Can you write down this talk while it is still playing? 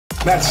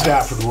Matt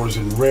Stafford was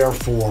in rare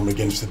form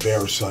against the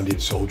Bears Sunday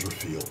at Soldier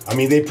Field. I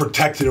mean, they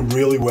protected him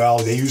really well.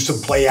 They used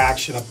some play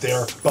action up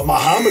there. But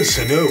Mohamed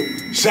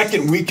Sanu,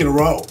 second week in a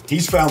row,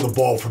 he's found the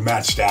ball for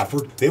Matt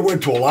Stafford. They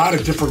went to a lot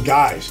of different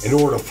guys in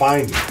order to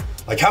find him.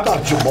 Like, how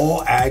about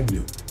Jamal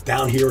Agnew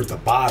down here at the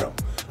bottom?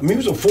 I mean, he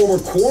was a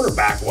former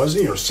cornerback,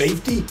 wasn't he, or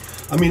safety?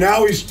 I mean,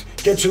 now he's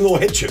gets in little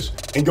hitches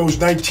and goes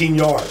 19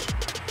 yards.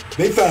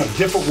 They found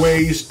different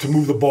ways to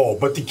move the ball,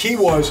 but the key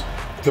was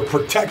the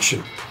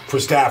protection for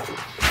Stafford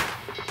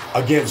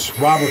against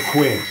Robert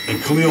Quinn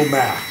and Khalil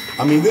Mack.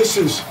 I mean, this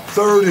is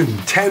 3rd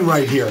and 10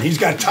 right here. He's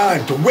got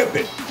time to whip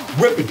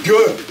it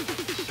good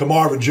to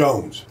Marvin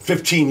Jones.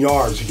 15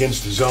 yards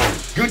against the zone.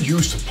 Good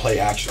use of play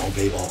action all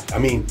day long. I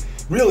mean,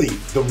 really,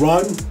 the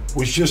run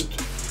was just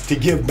to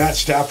give Matt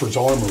Stafford's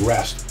arm a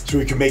rest so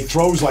he can make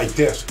throws like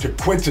this to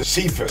Quintus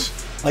Cephas.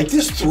 Like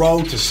this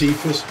throw to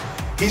Cephas,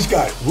 he's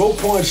got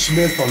Roquan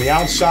Smith on the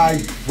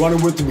outside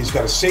running with him. He's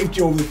got a safety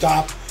over the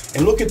top.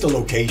 And look at the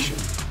location.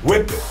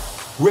 Whip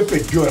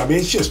it good. I mean,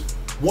 it's just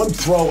one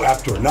throw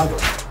after another.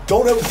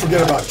 Don't ever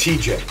forget about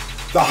TJ.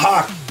 The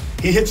Hawk,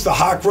 he hits the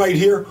Hawk right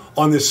here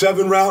on the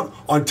 7 route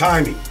on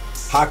timing.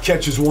 Hawk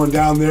catches one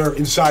down there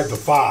inside the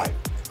 5.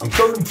 On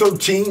 3rd and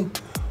 13,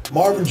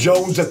 Marvin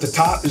Jones at the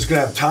top is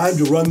gonna have time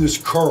to run this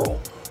curl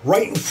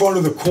right in front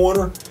of the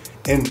corner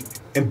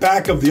and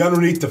back of the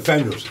underneath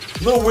defenders.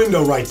 Little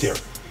window right there.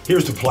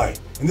 Here's the play.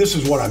 And this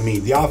is what I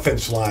mean. The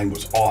offense line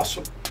was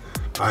awesome.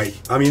 I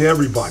mean,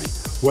 everybody,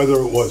 whether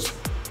it was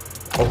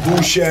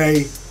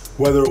Boucher,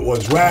 whether it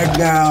was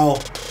Ragnow.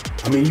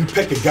 I mean, you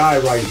pick a guy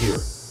right here.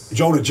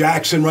 Jonah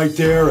Jackson right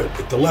there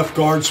at the left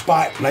guard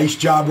spot. Nice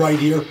job right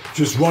here.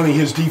 Just running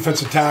his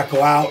defensive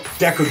tackle out.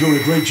 Decker doing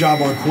a great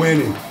job on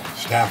Quinn, and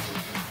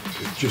Stafford.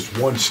 It's just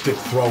one stick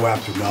throw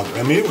after another.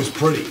 I mean, it was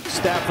pretty.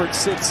 Stafford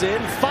sits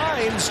in,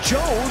 finds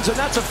Jones, and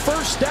that's a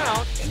 1st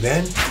down. And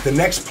then the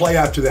next play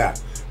after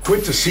that,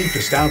 Quintus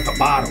Cephas down at the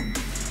bottom.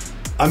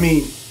 I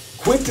mean,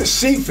 Quintus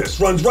Cephas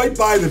runs right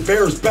by the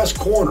Bears' best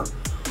corner.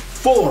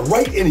 Fuller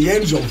right in the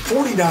end zone,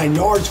 49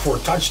 yards for a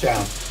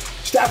touchdown.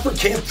 Stafford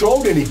can't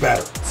throw it any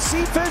better.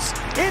 Cephas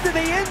into the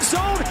end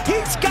zone.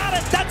 He's got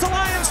it. That's a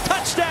Lions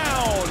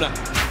touchdown.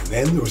 And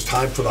then there was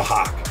time for the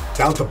Hawk.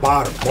 Down at the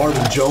bottom,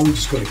 Marvin Jones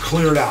is going to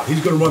clear it out.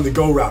 He's going to run the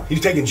go route.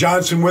 He's taking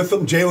Johnson with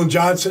him, Jalen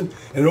Johnson,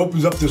 and it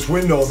opens up this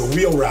window on the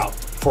wheel route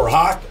for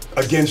Hawk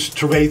against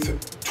Trevathan.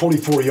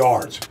 24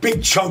 yards.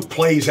 Big chunk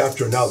plays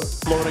after another.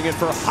 Loading it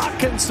for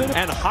Hawkinson,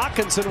 and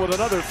Hawkinson with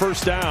another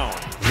 1st down.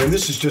 And then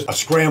this is just a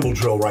scramble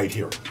drill right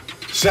here.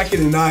 2nd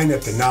and 9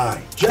 at the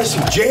 9.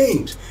 Jesse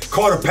James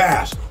caught a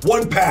pass.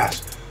 One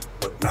pass.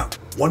 But not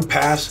one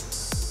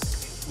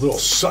pass. Little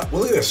suck.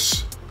 Look at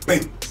this.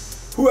 Bang.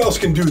 Who else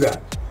can do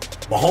that?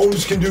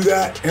 Mahomes can do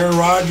that. Aaron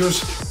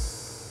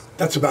Rodgers.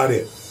 That's about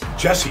it.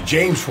 Jesse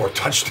James for a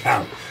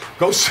touchdown.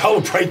 Go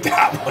celebrate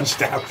that one,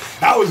 Staff.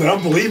 That was an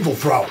unbelievable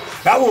throw.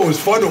 That one was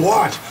fun to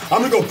watch. I'm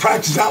going to go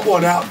practice that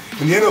one out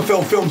in the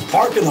NFL Films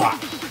parking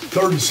lot.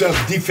 3rd and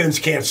 7, defense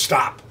can't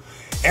stop.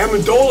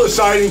 Amendola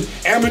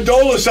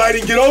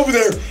sighting, get over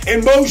there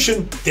in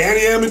motion.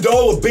 Danny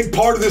Amendola, big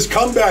part of this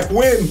comeback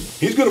win.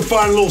 He's going to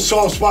find a little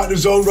soft spot in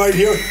his zone right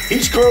here.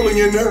 He's curling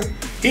in there.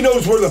 He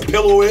knows where the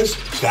pillow is.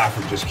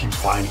 Stafford just keeps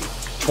finding it.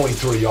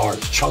 23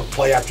 yards, chunk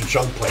play after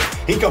chunk play.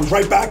 He comes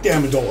right back to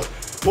Amendola.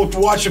 We'll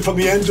watch it from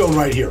the end zone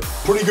right here.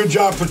 Pretty good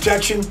job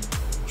protection.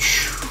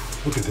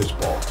 Look at this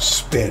ball.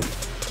 Spin.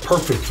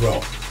 Perfect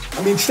throw.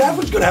 I mean,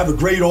 Stafford's going to have a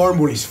great arm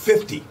when he's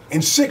 50.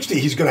 And 60,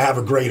 he's going to have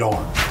a great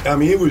arm. I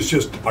mean, it was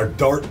just a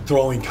dart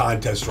throwing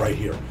contest right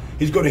here.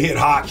 He's going to hit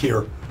Hawk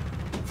here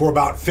for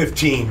about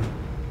 15.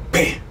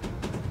 Bam!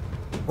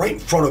 Right in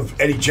front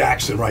of Eddie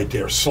Jackson right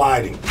there,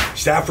 sliding.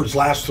 Stafford's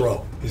last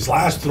throw. His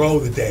last throw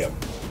of the day.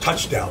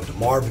 Touchdown to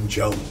Marvin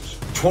Jones.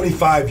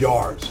 25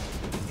 yards.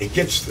 It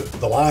gets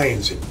the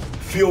Lions in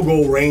field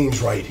goal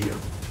range right here.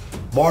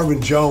 Marvin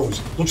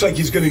Jones looks like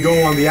he's going to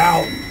go on the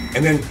out,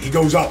 and then he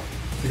goes up.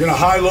 You're going to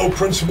high-low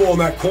principle in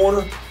that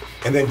corner,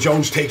 and then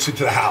Jones takes it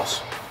to the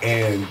house.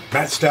 And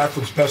Matt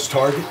Stafford's best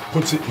target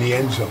puts it in the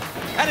end zone.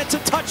 And it's a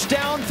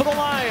touchdown for the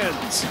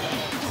Lions.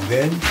 And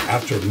then,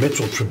 after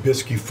Mitchell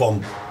Trubisky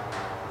fumble,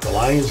 the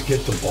Lions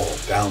get the ball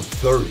down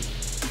 30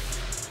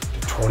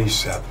 to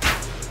 27.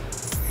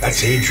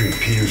 That's Adrian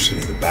Peterson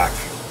in the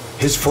backfield.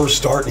 His first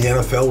start in the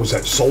NFL was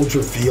at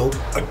Soldier Field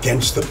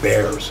against the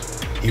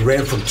Bears. He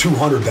ran for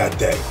 200 that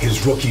day,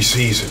 his rookie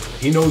season.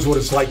 He knows what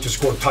it's like to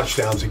score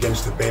touchdowns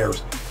against the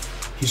Bears.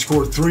 He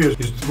scored 3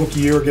 his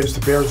rookie year against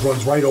the Bears,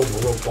 runs right over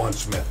Roquan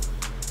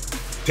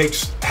Smith.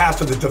 Takes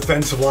half of the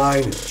defensive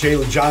line,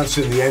 Jalen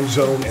Johnson in the end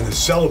zone, and the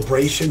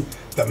celebration,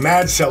 the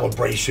mad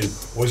celebration,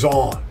 was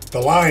on. The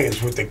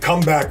Lions with the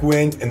comeback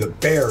win, and the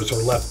Bears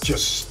are left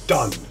just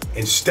stunned.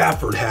 And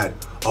Stafford had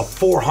a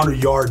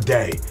 400-yard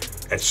day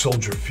at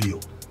Soldier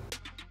Field.